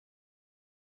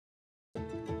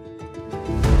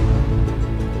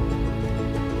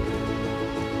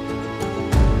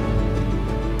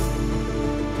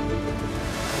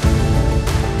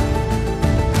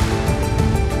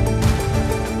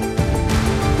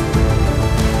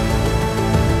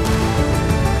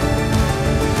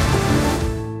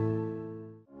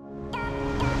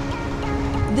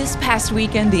past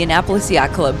weekend, the Annapolis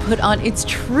Yacht Club put on its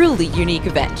truly unique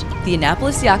event, the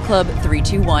Annapolis Yacht Club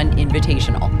 321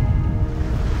 Invitational.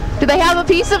 Do they have a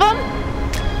piece of them?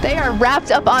 They are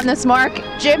wrapped up on this mark.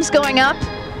 Jibs going up.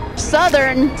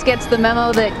 Severn gets the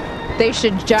memo that they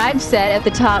should jibe set at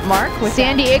the top mark. With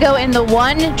San Diego in the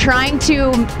 1, trying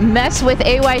to mess with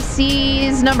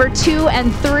AYC's number 2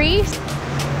 and 3.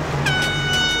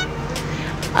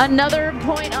 Another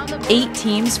point on the 8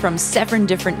 teams from 7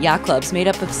 different yacht clubs made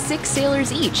up of 6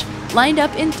 sailors each, lined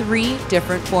up in 3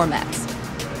 different formats.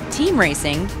 Team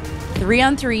racing,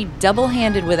 3-on-3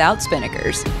 double-handed without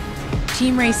spinnakers.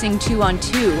 Team racing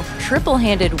 2-on-2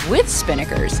 triple-handed with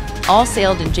spinnakers, all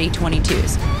sailed in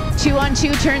J22s.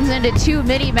 2-on-2 turns into 2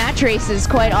 mini match races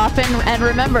quite often, and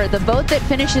remember, the boat that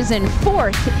finishes in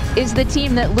 4th is the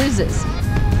team that loses.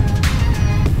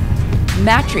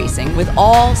 Match racing with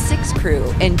all 6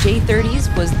 crew and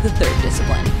J30s was the 3rd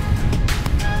discipline.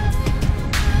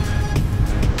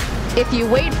 If you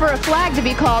wait for a flag to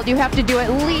be called, you have to do at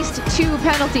least 2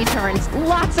 penalty turns.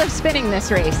 Lots of spinning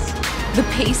this race. The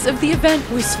pace of the event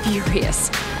was furious,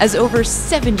 as over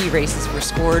 70 races were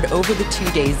scored over the 2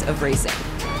 days of racing.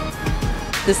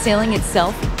 The sailing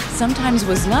itself sometimes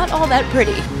was not all that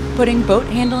pretty, putting boat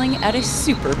handling at a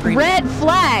super premium. Red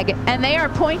flag, and they are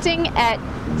pointing at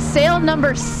sail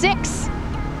number 6.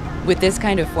 With this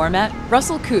kind of format,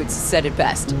 Russell Coots said it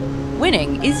best.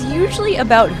 Winning is usually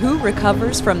about who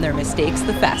recovers from their mistakes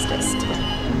the fastest.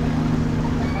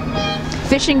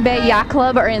 Fishing Bay Yacht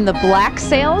Club are in the black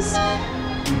sails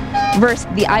versus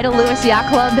the Ida Lewis Yacht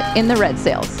Club in the red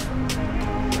sails.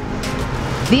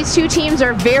 These 2 teams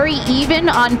are very even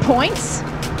on points.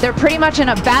 They're pretty much in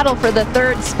a battle for the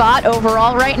 3rd spot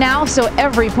overall right now, so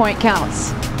every point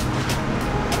counts.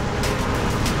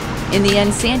 In the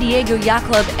end, San Diego Yacht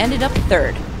Club ended up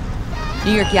 3rd.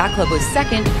 New York Yacht Club was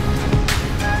 2nd.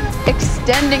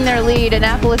 Extending their lead,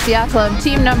 Annapolis Yacht Club,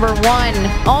 team number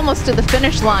 1, almost to the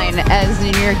finish line as the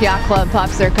New York Yacht Club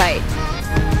pops their kite.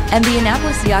 And the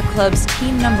Annapolis Yacht Club's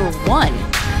team number 1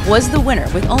 was the winner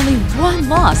with only 1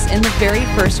 loss in the very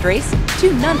first race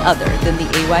to none other than the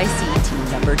AYC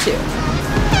team number 2.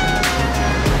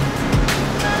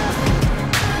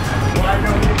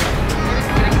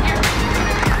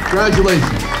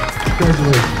 Congratulations.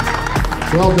 Congratulations.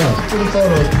 Well done. For the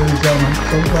photos, please, gentlemen.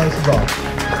 Sunglasses off.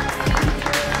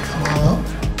 Smile.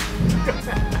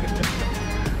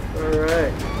 All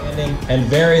right. And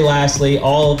very lastly,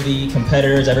 all of the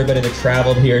competitors, everybody that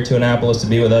traveled here to Annapolis to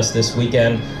be with us this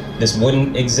weekend. This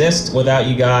wouldn't exist without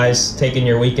you guys taking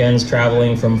your weekends,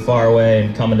 traveling from far away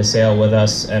and coming to sail with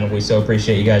us. And we so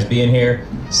appreciate you guys being here.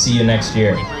 See you next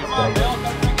year.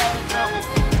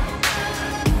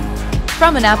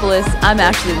 From Annapolis, I'm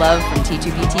Ashley Love from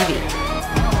T2B TV.